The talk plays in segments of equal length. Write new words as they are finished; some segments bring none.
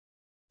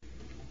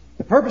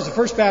The purpose of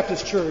First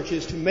Baptist Church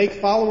is to make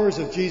followers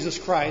of Jesus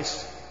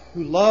Christ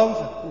who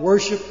love,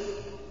 worship,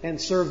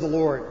 and serve the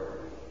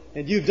Lord.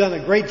 And you've done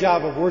a great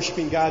job of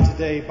worshiping God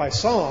today by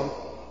song,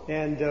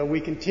 and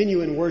we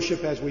continue in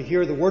worship as we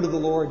hear the word of the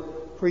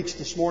Lord preached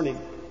this morning.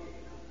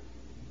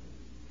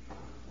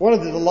 One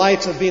of the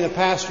delights of being a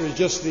pastor is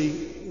just the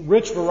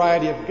rich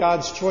variety of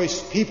God's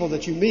choice people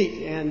that you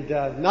meet. And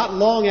not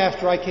long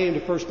after I came to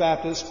First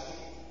Baptist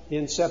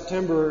in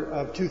September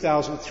of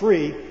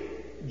 2003,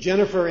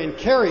 Jennifer and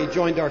Carrie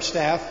joined our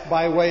staff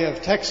by way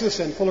of Texas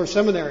and Fuller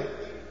Seminary.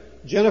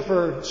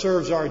 Jennifer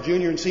serves our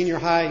junior and senior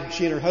high.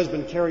 She and her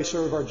husband, Carrie,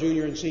 serve our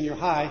junior and senior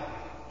high.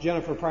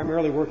 Jennifer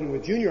primarily working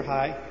with junior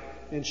high,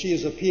 and she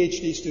is a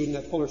PhD student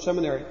at Fuller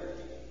Seminary.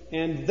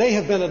 And they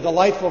have been a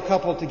delightful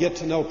couple to get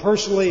to know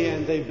personally,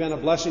 and they've been a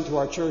blessing to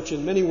our church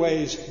in many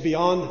ways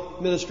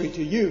beyond ministry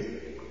to youth.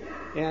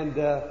 And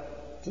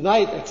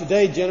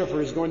today, Jennifer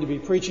is going to be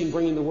preaching,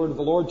 bringing the word of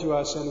the Lord to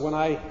us. And when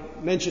I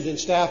mentioned in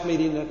staff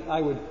meeting that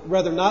I would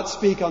rather not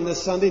speak on this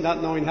Sunday,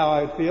 not knowing how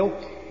I would feel,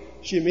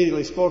 she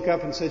immediately spoke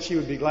up and said she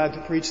would be glad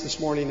to preach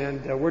this morning.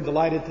 And we're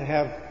delighted to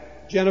have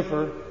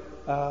Jennifer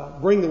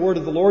bring the word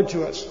of the Lord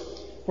to us.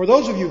 For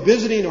those of you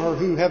visiting or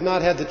who have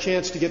not had the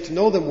chance to get to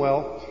know them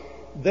well,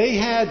 they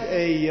had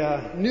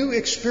a new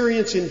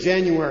experience in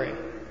January.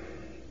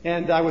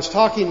 And I was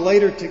talking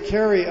later to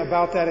Carrie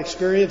about that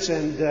experience,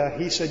 and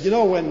he said,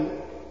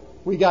 when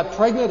we got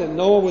pregnant and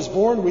Noah was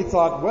born, we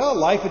thought, well,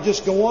 life would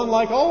just go on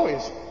like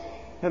always.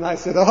 And I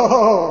said,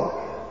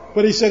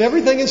 but he said,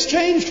 everything has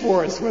changed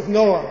for us with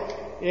Noah.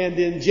 And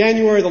in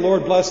January, the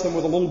Lord blessed them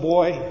with a little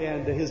boy,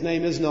 and his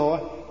name is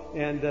Noah.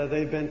 And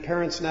they've been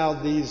parents now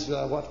these,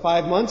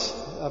 5 months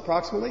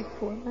approximately?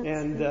 4 months.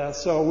 And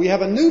so we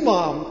have a new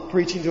mom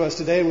preaching to us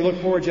today, and we look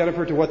forward,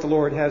 Jennifer, to what the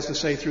Lord has to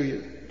say through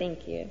you.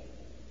 Thank you.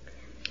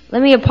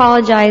 Let me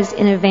apologize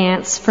in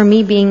advance for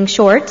me being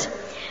short.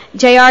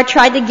 JR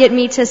tried to get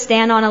me to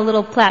stand on a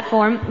little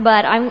platform,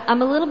 but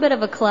I'm a little bit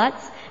of a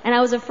klutz, and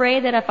I was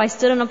afraid that if I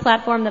stood on a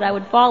platform that I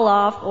would fall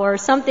off or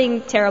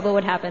something terrible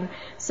would happen.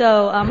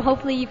 So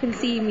hopefully you can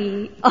see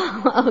me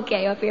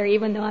okay up here,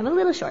 even though I'm a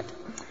little short.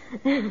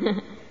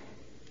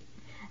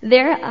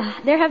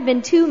 There have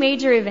been 2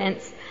 major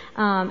events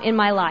in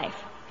my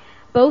life,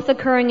 both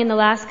occurring in the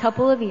last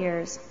couple of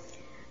years,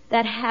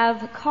 that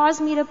have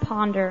caused me to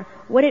ponder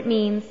what it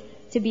means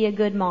to be a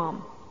good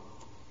mom.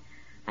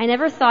 I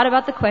never thought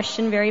about the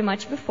question very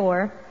much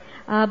before,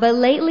 but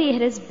lately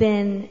it has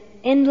been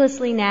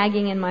endlessly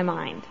nagging in my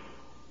mind.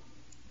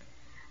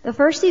 The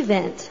first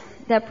event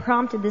that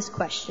prompted this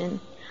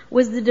question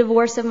was the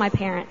divorce of my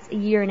parents a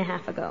year and a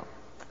half ago.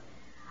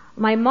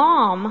 My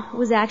mom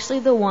was actually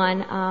the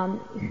one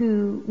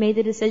who made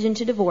the decision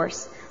to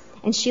divorce,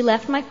 and she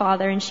left my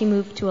father and she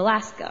moved to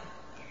Alaska.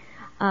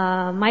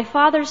 My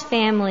father's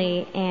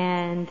family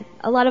and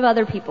a lot of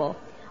other people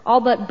all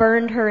but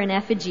burned her in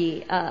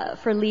effigy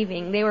for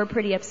leaving. They were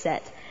pretty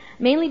upset,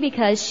 mainly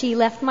because she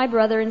left my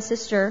brother and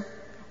sister,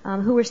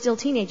 who were still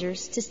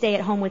teenagers, to stay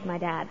at home with my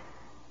dad.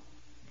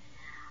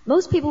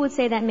 Most people would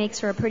say that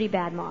makes her a pretty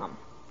bad mom.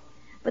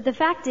 But the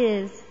fact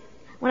is,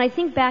 when I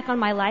think back on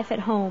my life at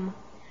home,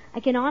 I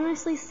can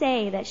honestly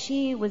say that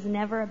she was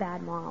never a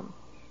bad mom.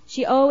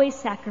 She always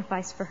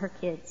sacrificed for her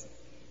kids,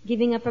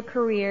 giving up a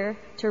career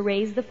to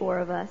raise the 4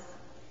 of us,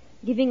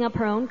 giving up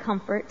her own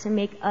comfort to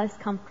make us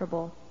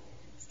comfortable,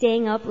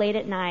 staying up late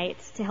at night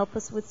to help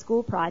us with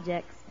school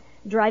projects,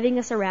 driving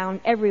us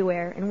around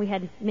everywhere, and we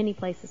had many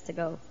places to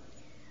go.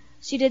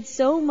 She did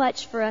so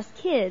much for us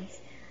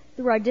kids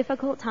through our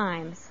difficult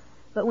times,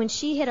 but when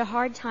she hit a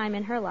hard time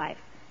in her life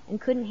and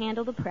couldn't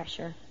handle the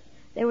pressure,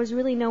 there was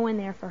really no one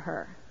there for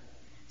her.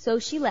 So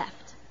she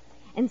left,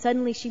 and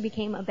suddenly she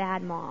became a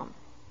bad mom.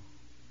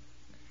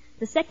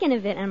 The second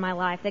event in my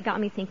life that got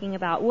me thinking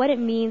about what it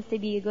means to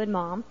be a good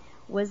mom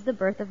was the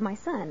birth of my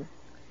son.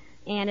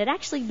 And it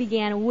actually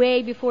began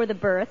way before the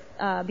birth,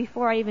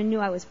 before I even knew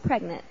I was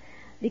pregnant.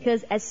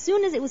 Because as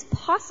soon as it was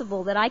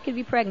possible that I could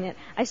be pregnant,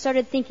 I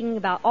started thinking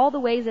about all the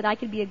ways that I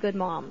could be a good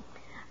mom.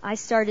 I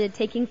started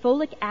taking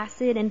folic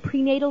acid and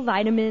prenatal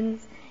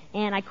vitamins,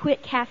 and I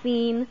quit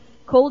caffeine,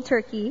 cold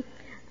turkey.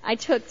 I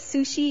took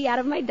sushi out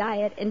of my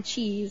diet and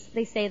cheese.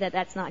 They say that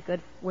that's not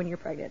good when you're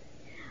pregnant.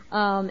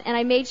 And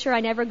I made sure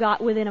I never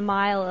got within a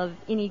mile of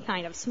any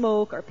kind of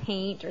smoke or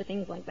paint or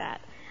things like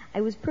that.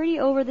 I was pretty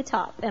over the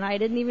top, and I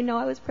didn't even know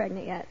I was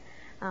pregnant yet.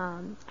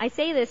 I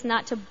say this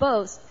not to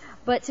boast,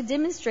 but to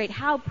demonstrate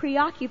how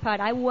preoccupied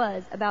I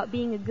was about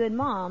being a good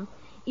mom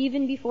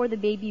even before the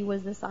baby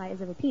was the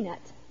size of a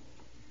peanut.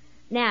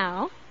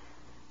 Now,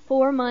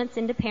 4 months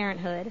into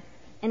parenthood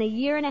and a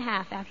year and a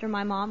half after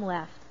my mom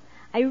left,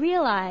 I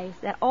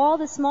realized that all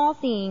the small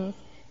things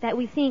that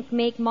we think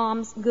make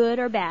moms good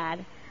or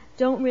bad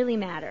don't really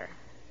matter.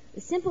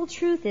 The simple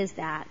truth is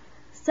that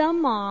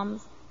some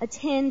moms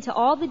attend to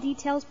all the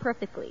details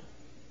perfectly,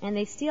 and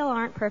they still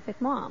aren't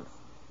perfect moms.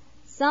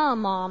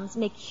 Some moms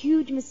make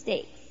huge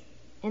mistakes,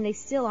 and they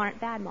still aren't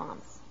bad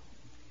moms.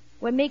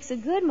 What makes a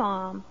good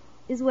mom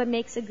is what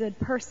makes a good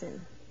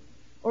person,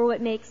 or what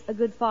makes a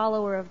good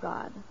follower of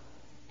God,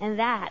 and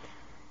that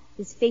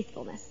is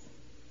faithfulness.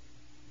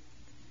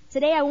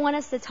 Today I want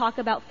us to talk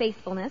about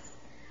faithfulness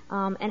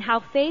and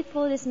how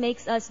faithfulness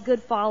makes us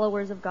good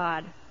followers of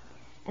God.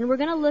 And we're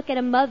going to look at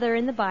a mother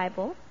in the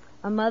Bible,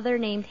 a mother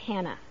named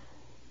Hannah.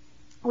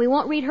 We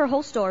won't read her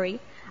whole story,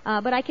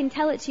 but I can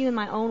tell it to you in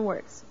my own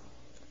words.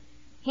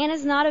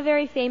 Hannah's not a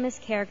very famous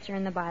character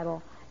in the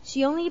Bible.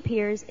 She only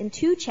appears in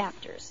 2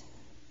 chapters.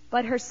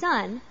 But her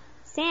son,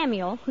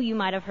 Samuel, who you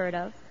might have heard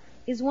of,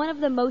 is one of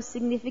the most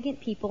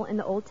significant people in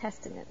the Old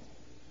Testament.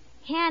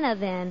 Hannah,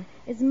 then,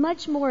 is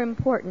much more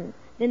important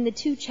than the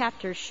 2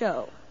 chapters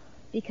show,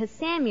 because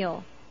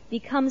Samuel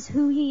becomes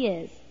who he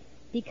is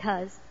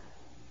because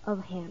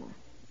of Hannah.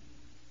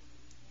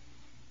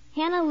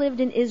 Hannah lived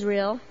in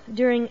Israel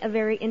during a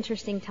very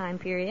interesting time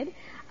period,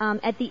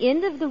 at the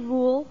end of the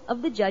rule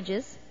of the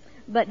judges,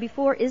 but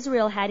before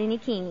Israel had any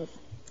kings.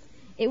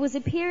 It was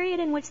a period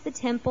in which the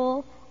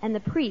temple and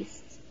the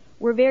priests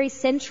were very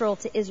central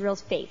to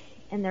Israel's faith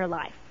and their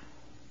life.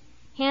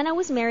 Hannah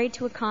was married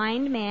to a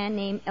kind man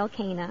named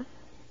Elkanah,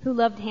 who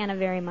loved Hannah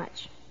very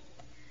much.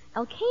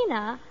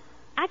 Elkanah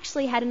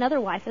actually had another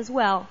wife as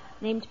well,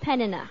 named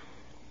Peninnah.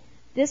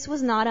 This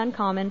was not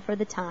uncommon for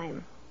the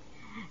time.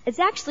 It's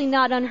actually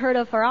not unheard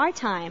of for our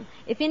time.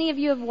 If any of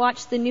you have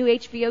watched the new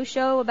HBO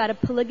show about a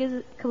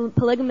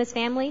polygamous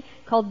family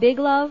called Big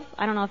Love,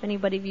 I don't know if any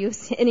of you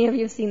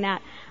have seen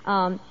that.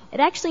 It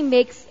actually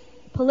makes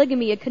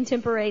polygamy a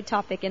contemporary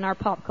topic in our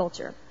pop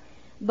culture.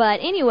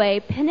 But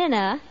anyway,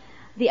 Peninnah,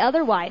 the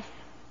other wife,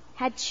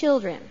 had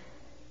children,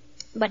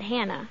 but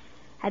Hannah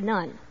had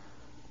none.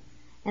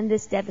 And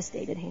this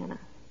devastated Hannah.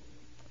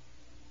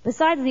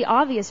 Besides the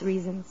obvious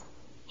reasons,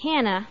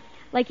 Hannah,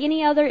 like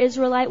any other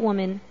Israelite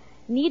woman,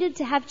 needed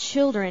to have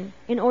children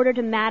in order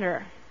to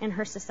matter in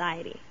her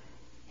society.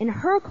 In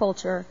her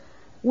culture,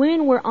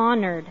 women were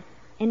honored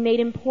and made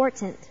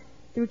important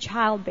through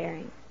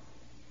childbearing.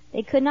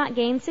 They could not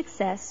gain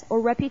success or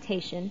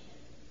reputation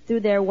through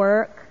their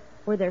work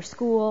or their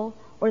school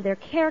or their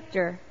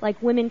character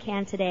like women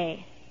can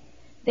today.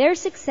 Their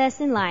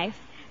success in life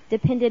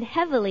depended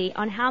heavily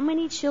on how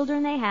many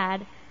children they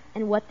had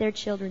and what their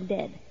children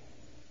did.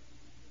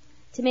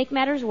 To make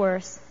matters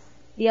worse,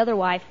 the other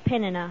wife,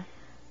 Peninnah,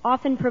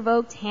 often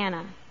provoked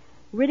Hannah,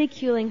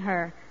 ridiculing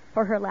her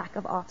for her lack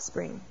of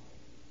offspring.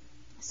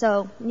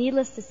 So,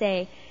 needless to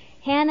say,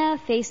 Hannah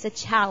faced a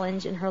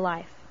challenge in her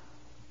life.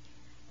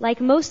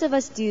 Like most of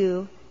us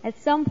do, at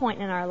some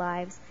point in our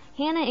lives,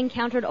 Hannah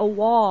encountered a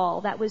wall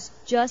that was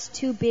just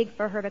too big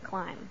for her to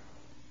climb,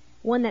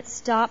 one that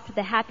stopped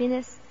the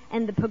happiness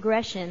and the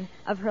progression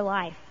of her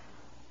life.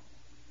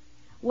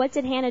 What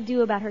did Hannah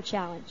do about her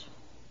challenge?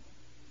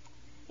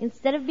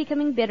 Instead of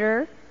becoming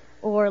bitter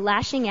or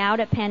lashing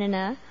out at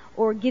Peninnah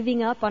or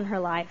giving up on her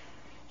life,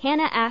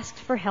 Hannah asked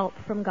for help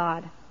from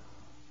God.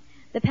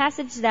 The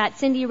passage that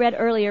Cindy read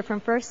earlier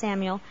from 1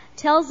 Samuel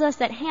tells us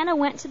that Hannah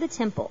went to the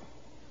temple,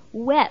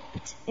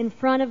 wept in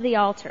front of the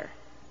altar,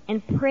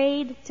 and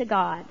prayed to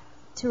God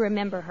to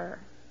remember her.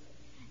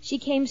 She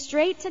came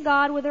straight to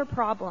God with her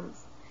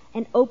problems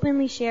and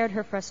openly shared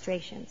her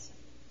frustrations.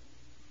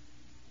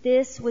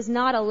 This was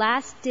not a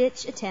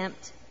last-ditch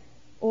attempt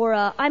or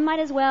a, I might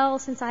as well,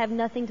 since I have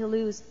nothing to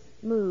lose,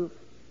 move.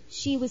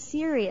 She was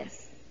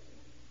serious.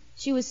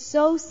 She was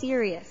so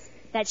serious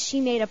that she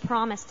made a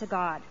promise to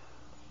God.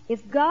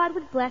 If God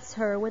would bless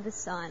her with a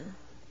son,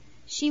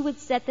 she would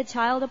set the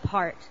child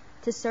apart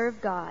to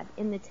serve God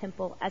in the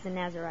temple as a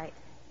Nazirite.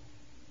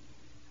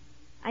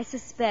 I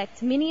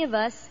suspect many of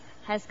us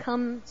has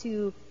come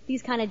to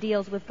these kind of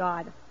deals with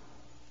God.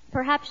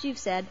 Perhaps you've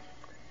said,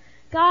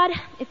 God,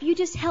 if you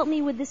just help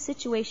me with this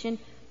situation,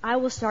 I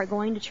will start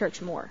going to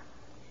church more.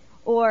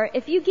 Or,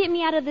 if you get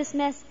me out of this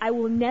mess, I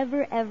will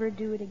never ever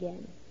do it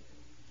again.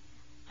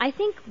 I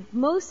think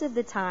most of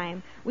the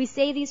time we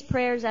say these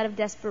prayers out of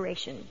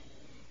desperation,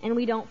 and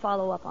we don't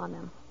follow up on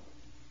them.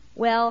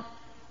 Well,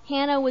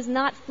 Hannah was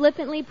not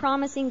flippantly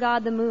promising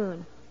God the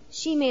moon.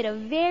 She made a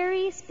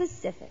very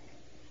specific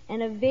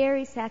and a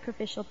very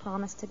sacrificial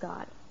promise to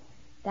God,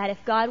 that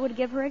if God would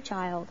give her a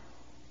child,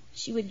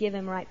 she would give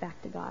him right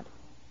back to God.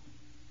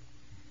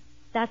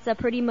 That's a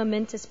pretty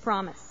momentous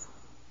promise.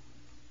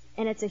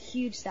 And it's a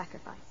huge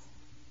sacrifice.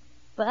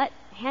 But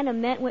Hannah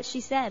meant what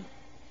she said.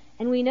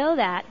 And we know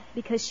that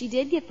because she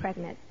did get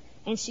pregnant.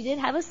 And she did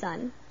have a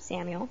son,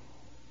 Samuel.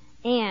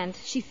 And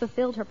she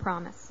fulfilled her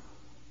promise.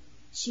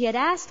 She had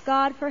asked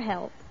God for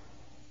help.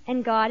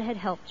 And God had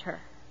helped her.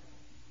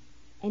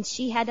 And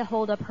she had to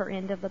hold up her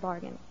end of the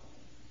bargain.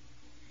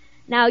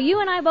 Now, you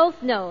and I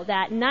both know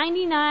that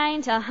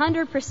 99 to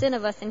 100%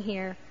 of us in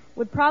here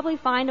would probably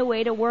find a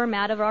way to worm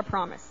out of our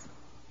promise.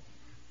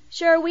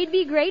 Sure, we'd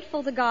be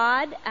grateful to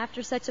God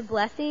after such a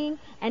blessing,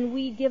 and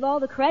we'd give all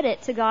the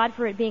credit to God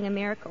for it being a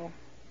miracle.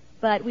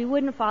 But we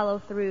wouldn't follow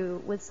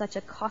through with such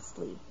a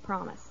costly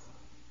promise.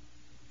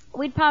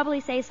 We'd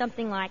probably say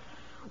something like,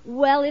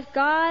 well, if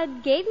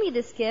God gave me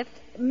this gift,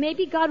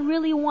 maybe God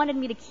really wanted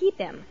me to keep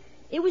him.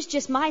 It was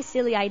just my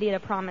silly idea to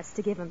promise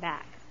to give him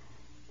back.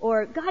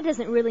 Or God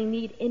doesn't really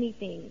need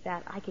anything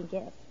that I can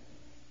give.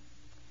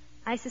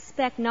 I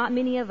suspect not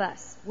many of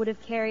us would have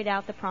carried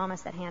out the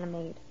promise that Hannah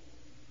made.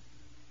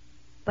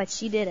 But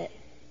she did it.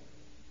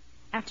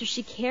 after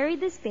she carried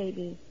this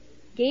baby,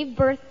 gave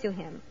birth to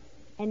him,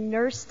 and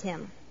nursed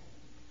him,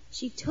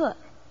 she took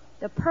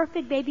the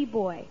perfect baby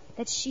boy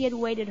that she had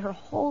waited her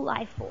whole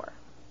life for,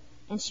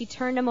 and she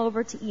turned him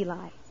over to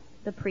Eli,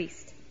 the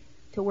priest,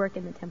 to work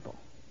in the temple.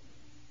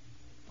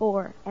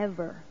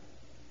 Forever.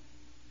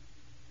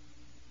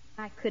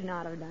 I could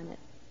not have done it.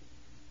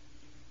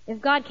 If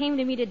God came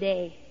to me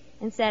today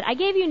and said, I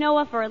gave you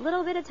Noah for a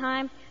little bit of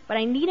time, but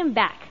I need him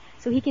back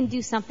so he can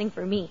do something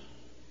for me,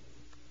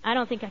 I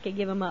don't think I could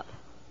give him up.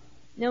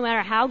 No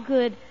matter how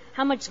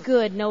much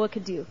good Noah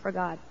could do for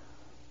God.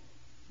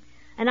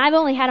 And I've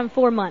only had him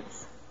 4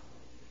 months.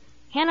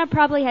 Hannah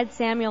probably had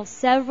Samuel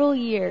several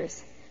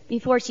years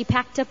before she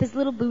packed up his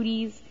little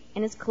booties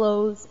and his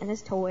clothes and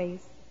his toys,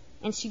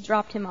 and she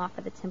dropped him off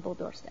at the temple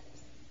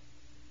doorsteps.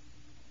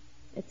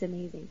 It's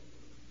amazing.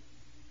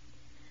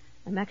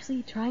 I'm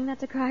actually trying not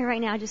to cry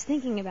right now just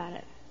thinking about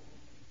it.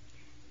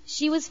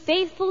 She was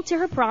faithful to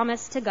her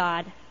promise to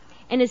God,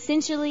 and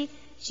essentially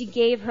she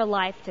gave her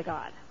life to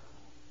God.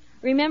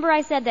 Remember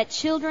I said that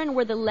children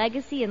were the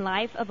legacy in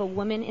life of a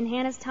woman in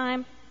Hannah's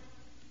time?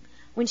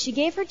 When she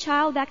gave her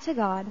child back to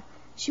God,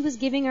 she was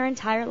giving her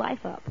entire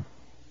life up.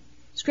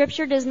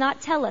 Scripture does not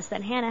tell us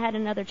that Hannah had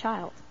another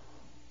child.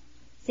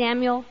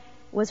 Samuel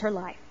was her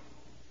life,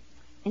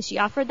 and she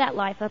offered that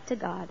life up to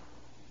God,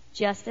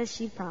 just as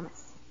she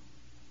promised.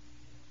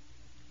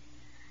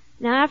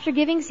 Now, after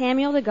giving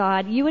Samuel to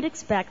God, you would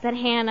expect that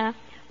Hannah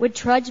would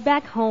trudge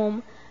back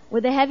home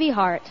with a heavy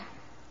heart,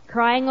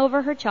 crying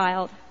over her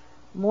child,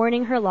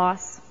 mourning her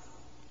loss.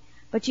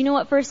 But you know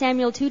what 1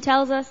 Samuel 2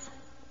 tells us?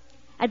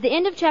 At the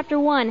end of chapter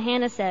 1,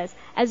 Hannah says,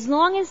 as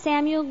long as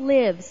Samuel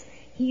lives,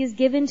 he is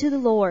given to the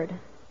Lord.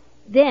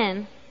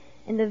 Then,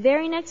 in the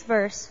very next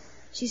verse,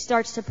 she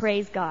starts to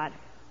praise God.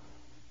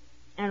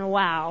 And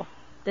wow,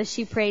 does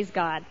she praise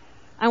God.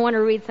 I want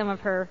to read some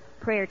of her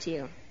prayer to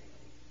you.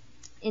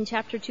 In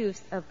chapter 2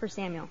 of 1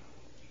 Samuel.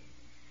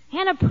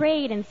 Hannah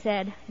prayed and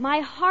said, my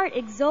heart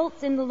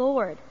exults in the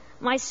Lord.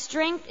 My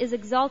strength is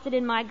exalted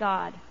in my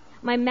God.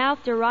 My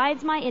mouth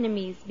derides my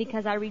enemies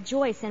because I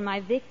rejoice in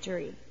my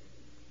victory.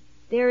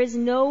 There is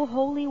no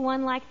holy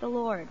one like the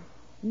Lord,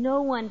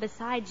 no one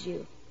besides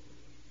you.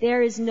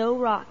 There is no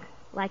rock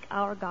like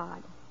our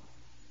God.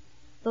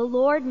 The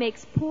Lord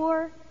makes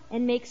poor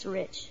and makes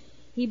rich.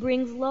 He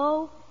brings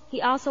low,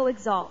 he also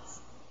exalts.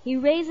 He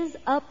raises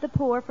up the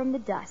poor from the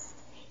dust.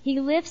 He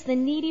lifts the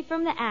needy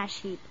from the ash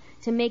heap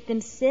to make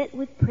them sit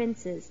with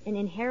princes and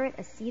inherit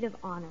a seat of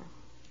honor.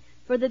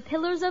 For the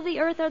pillars of the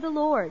earth are the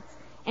Lord's,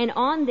 and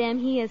on them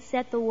he has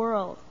set the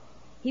world.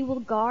 He will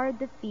guard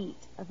the feet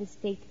of his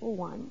faithful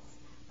ones,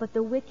 but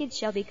the wicked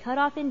shall be cut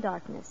off in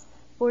darkness,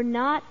 for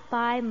not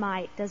by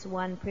might does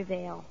one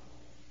prevail.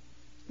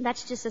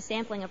 That's just a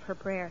sampling of her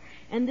prayer.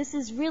 And this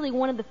is really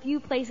one of the few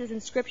places in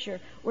Scripture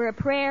where a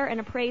prayer and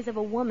a praise of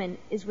a woman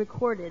is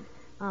recorded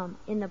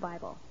in the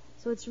Bible.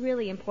 So it's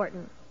really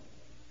important.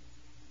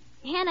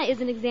 Hannah is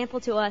an example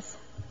to us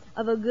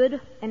of a good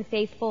and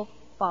faithful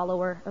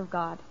follower of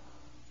God.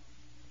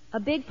 A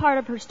big part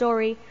of her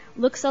story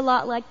looks a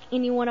lot like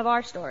any one of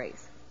our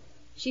stories.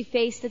 She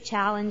faced a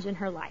challenge in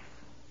her life.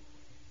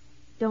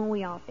 Don't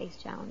we all face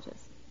challenges?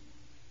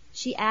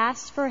 She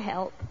asked for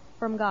help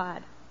from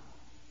God.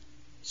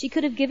 She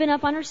could have given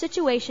up on her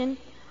situation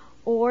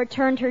or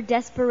turned her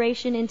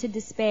desperation into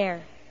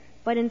despair,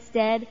 but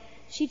instead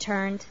she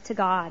turned to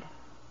God.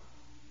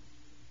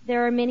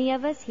 There are many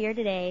of us here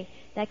today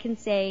that can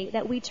say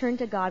that we turn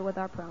to God with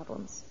our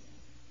problems.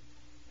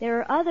 There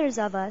are others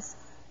of us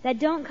that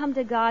don't come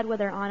to God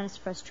with our honest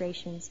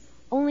frustrations,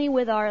 only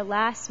with our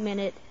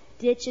last-minute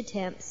ditch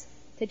attempts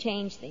to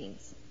change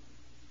things.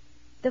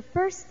 The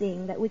first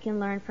thing that we can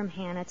learn from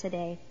Hannah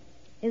today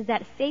is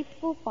that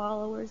faithful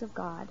followers of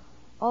God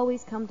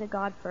always come to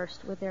God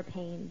first with their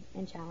pain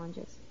and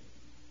challenges.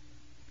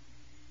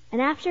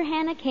 And after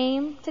Hannah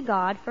came to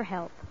God for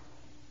help,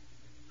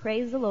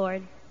 praise the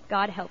Lord,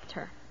 God helped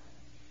her.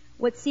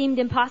 What seemed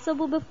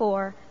impossible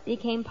before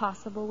became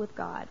possible with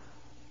God.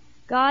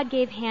 God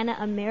gave Hannah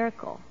a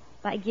miracle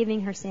by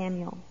giving her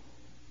Samuel.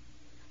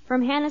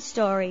 From Hannah's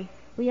story,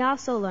 we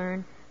also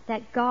learn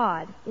that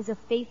God is a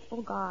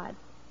faithful God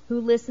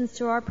who listens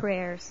to our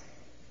prayers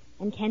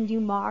and can do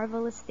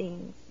marvelous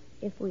things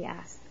if we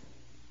ask.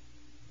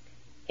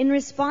 In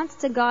response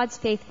to God's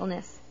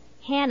faithfulness,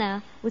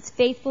 Hannah was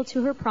faithful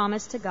to her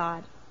promise to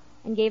God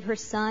and gave her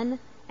son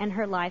and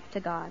her life to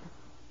God.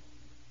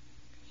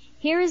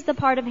 Here is the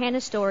part of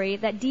Hannah's story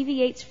that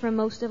deviates from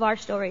most of our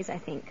stories, I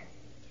think.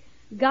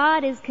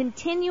 God is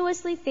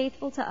continuously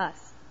faithful to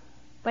us,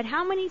 but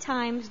how many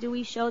times do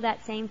we show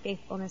that same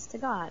faithfulness to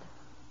God?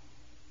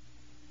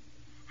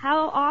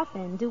 How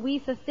often do we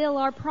fulfill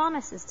our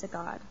promises to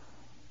God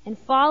and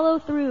follow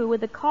through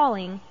with the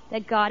calling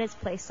that God has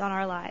placed on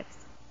our lives?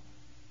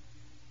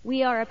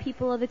 We are a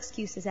people of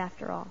excuses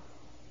after all.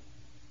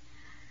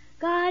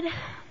 God,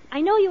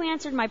 I know you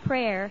answered my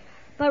prayer,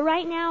 but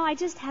right now I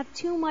just have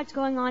too much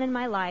going on in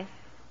my life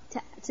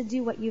to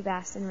do what you've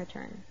asked in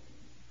return.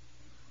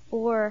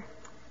 Or,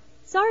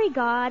 sorry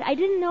God, I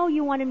didn't know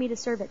you wanted me to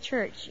serve at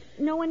church.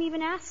 No one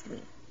even asked me.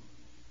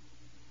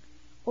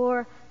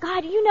 Or,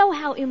 God, you know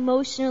how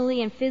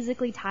emotionally and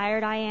physically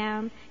tired I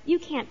am. You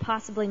can't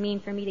possibly mean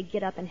for me to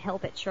get up and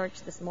help at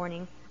church this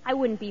morning. I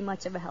wouldn't be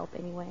much of a help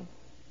anyway.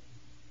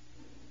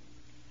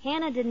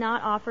 Hannah did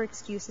not offer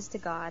excuses to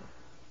God.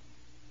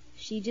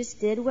 She just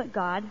did what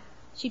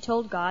she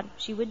told God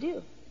she would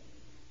do.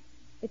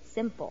 It's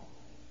simple.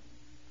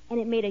 And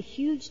it made a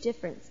huge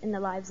difference in the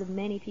lives of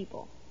many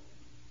people.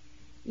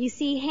 You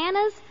see,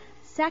 Hannah's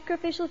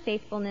sacrificial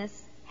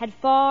faithfulness had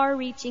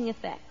far-reaching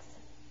effects.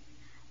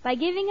 By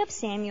giving up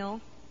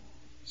Samuel,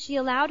 she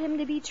allowed him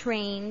to be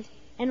trained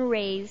and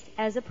raised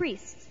as a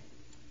priest.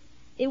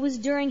 It was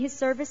during his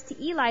service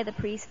to Eli the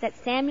priest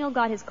that Samuel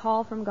got his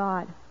call from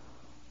God.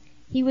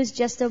 He was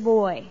just a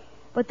boy,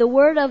 but the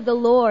word of the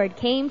Lord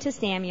came to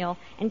Samuel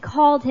and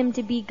called him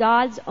to be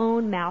God's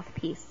own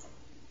mouthpiece.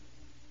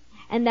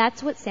 And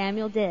that's what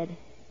Samuel did.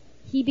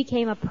 He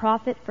became a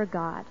prophet for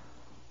God.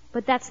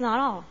 But that's not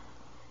all.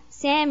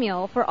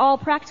 Samuel, for all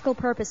practical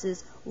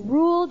purposes,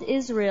 ruled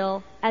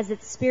Israel as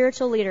its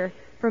spiritual leader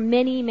for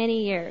many,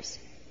 many years.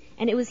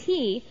 And it was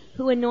he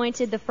who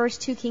anointed the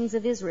first two kings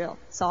of Israel,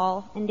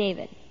 Saul and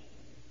David.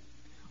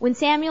 When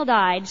Samuel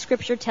died,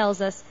 Scripture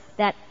tells us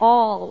that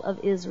all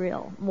of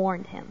Israel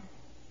mourned him.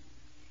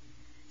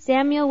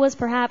 Samuel was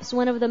perhaps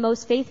one of the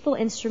most faithful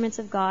instruments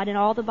of God in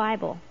all the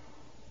Bible.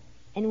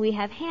 And we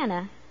have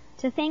Hannah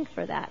to thank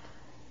for that,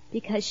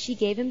 because she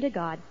gave him to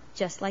God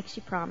just like she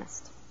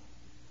promised.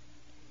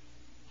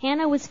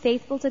 Hannah was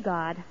faithful to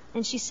God,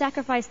 and she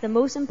sacrificed the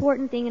most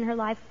important thing in her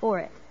life for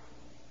it.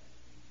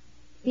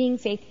 Being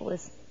faithful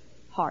is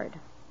hard.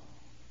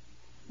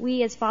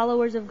 We, as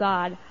followers of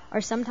God,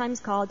 are sometimes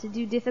called to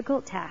do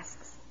difficult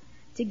tasks,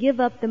 to give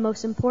up the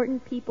most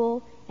important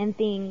people and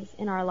things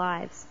in our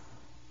lives.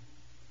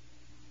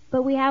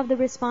 But we have the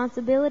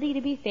responsibility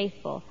to be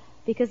faithful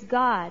because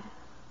God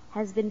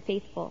has been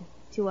faithful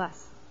to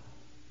us.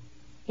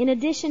 In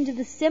addition to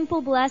the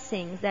simple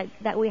blessings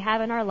that we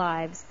have in our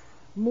lives,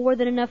 more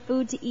than enough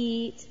food to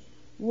eat,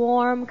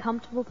 warm,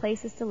 comfortable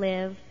places to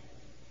live,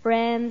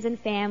 friends and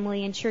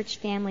family and church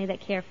family that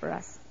care for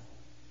us.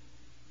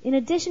 In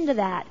addition to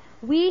that,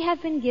 we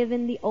have been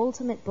given the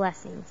ultimate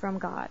blessing from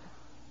God,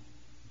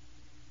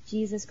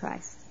 Jesus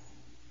Christ.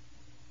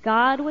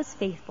 God was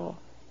faithful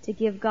to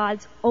give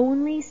God's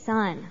only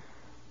Son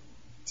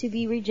to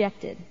be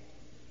rejected,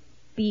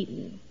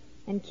 beaten,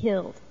 and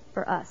killed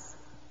for us.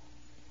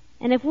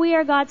 And if we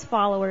are God's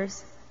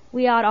followers,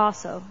 we ought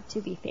also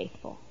to be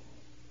faithful.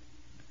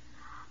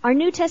 Our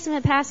New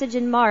Testament passage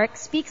in Mark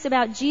speaks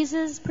about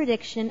Jesus'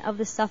 prediction of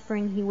the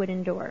suffering he would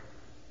endure.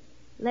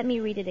 Let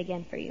me read it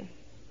again for you.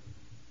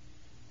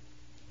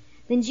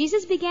 Then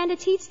Jesus began to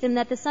teach them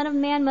that the Son of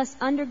Man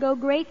must undergo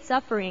great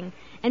suffering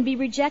and be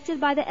rejected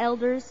by the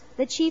elders,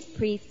 the chief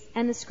priests,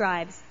 and the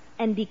scribes,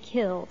 and be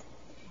killed,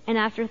 and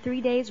after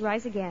 3 days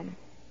rise again.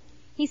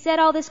 He said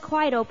all this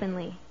quite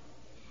openly.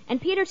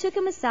 And Peter took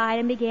him aside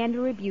and began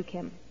to rebuke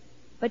him.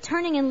 But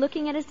turning and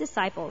looking at his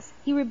disciples,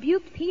 he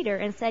rebuked Peter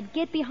and said,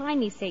 "Get behind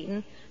me,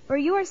 Satan, for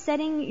you are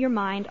setting your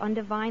mind on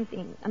divine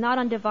things, not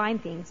on divine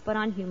things, but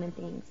on human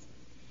things."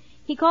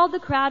 He called the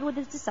crowd with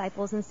his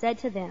disciples and said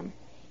to them,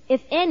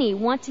 "If any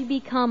want to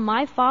become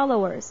my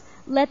followers,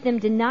 let them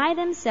deny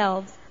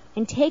themselves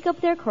and take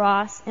up their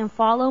cross and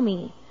follow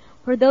me.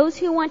 For those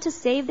who want to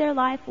save their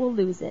life will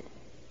lose it,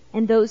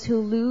 and those who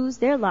lose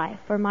their life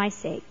for my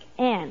sake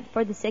and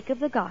for the sake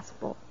of the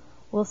gospel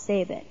will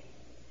save it.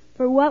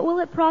 For what will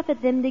it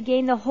profit them to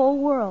gain the whole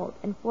world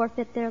and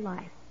forfeit their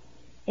life?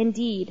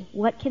 Indeed,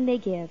 what can they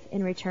give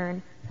in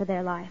return for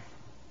their life?"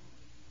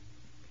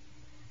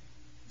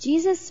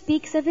 Jesus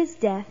speaks of his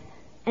death,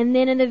 and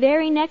then in the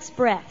very next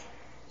breath,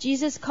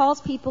 Jesus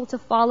calls people to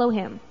follow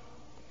him,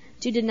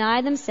 to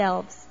deny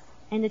themselves,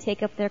 and to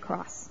take up their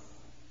cross.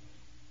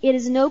 It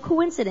is no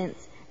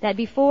coincidence that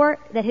before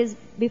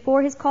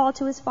his call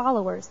to his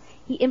followers,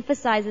 he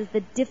emphasizes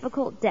the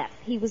difficult death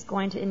he was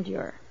going to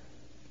endure.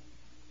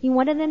 He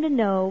wanted them to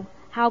know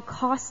how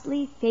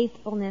costly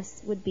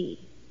faithfulness would be,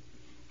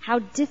 how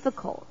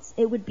difficult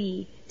it would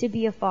be to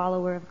be a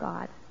follower of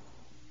God.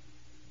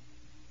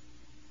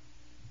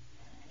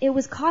 It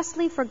was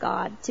costly for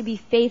God to be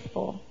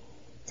faithful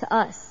to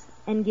us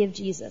and give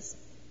Jesus.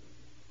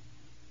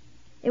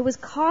 It was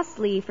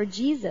costly for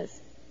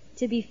Jesus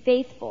to be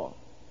faithful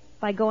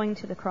by going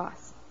to the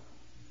cross.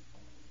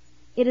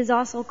 It is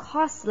also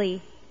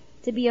costly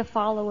to be a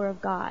follower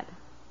of God.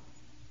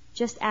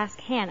 Just ask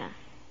Hannah.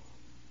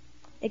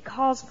 It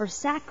calls for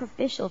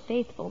sacrificial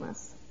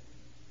faithfulness.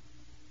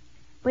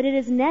 But it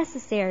is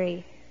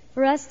necessary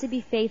for us to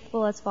be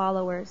faithful as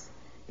followers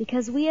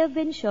because we have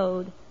been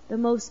showed the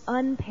most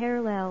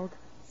unparalleled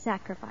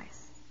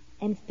sacrifice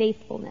and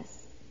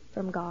faithfulness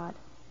from God.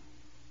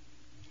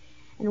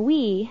 And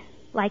we,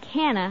 like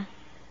Hannah,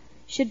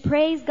 should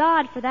praise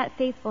God for that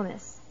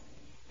faithfulness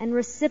and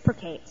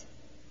reciprocate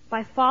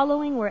by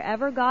following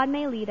wherever God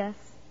may lead us,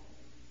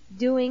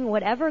 doing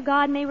whatever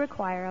God may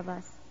require of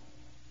us,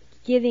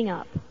 giving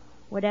up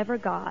whatever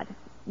God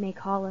may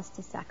call us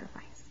to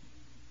sacrifice.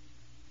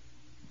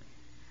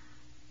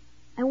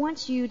 I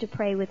want you to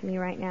pray with me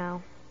right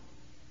now.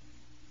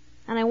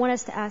 And I want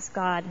us to ask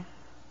God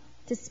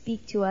to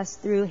speak to us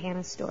through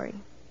Hannah's story.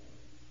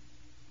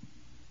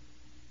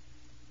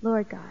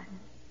 Lord God,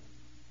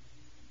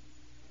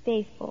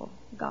 faithful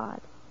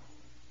God,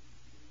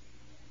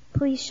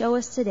 please show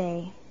us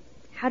today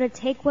how to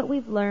take what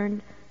we've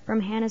learned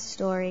from Hannah's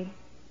story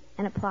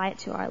and apply it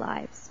to our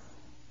lives.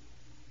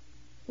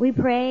 We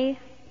pray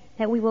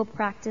that we will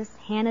practice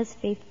Hannah's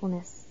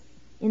faithfulness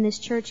in this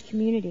church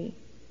community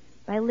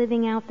by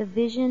living out the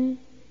vision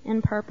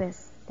and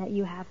purpose that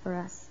you have for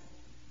us.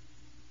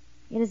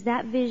 It is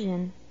that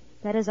vision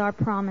that is our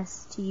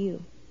promise to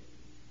you.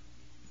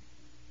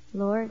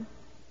 Lord,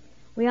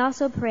 we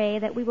also pray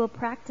that we will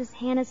practice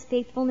Hannah's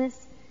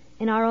faithfulness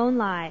in our own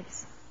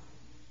lives,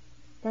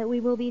 that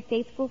we will be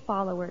faithful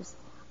followers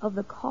of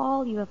the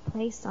call you have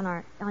placed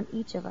on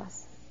each of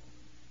us.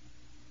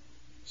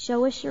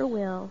 Show us your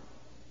will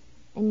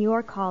and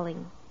your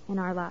calling in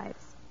our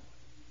lives.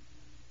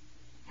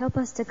 Help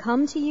us to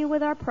come to you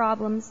with our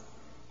problems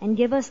and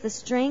give us the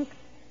strength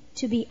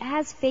to be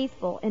as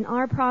faithful in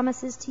our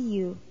promises to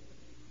you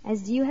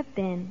as you have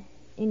been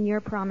in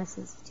your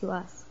promises to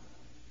us.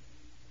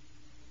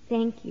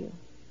 Thank you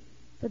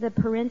for the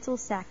parental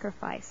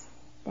sacrifice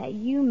that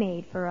you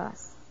made for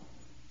us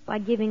by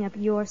giving up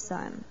your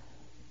Son,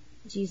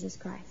 Jesus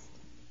Christ.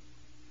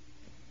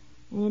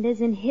 And it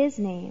is in His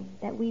name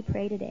that we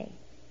pray today.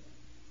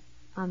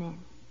 Amen.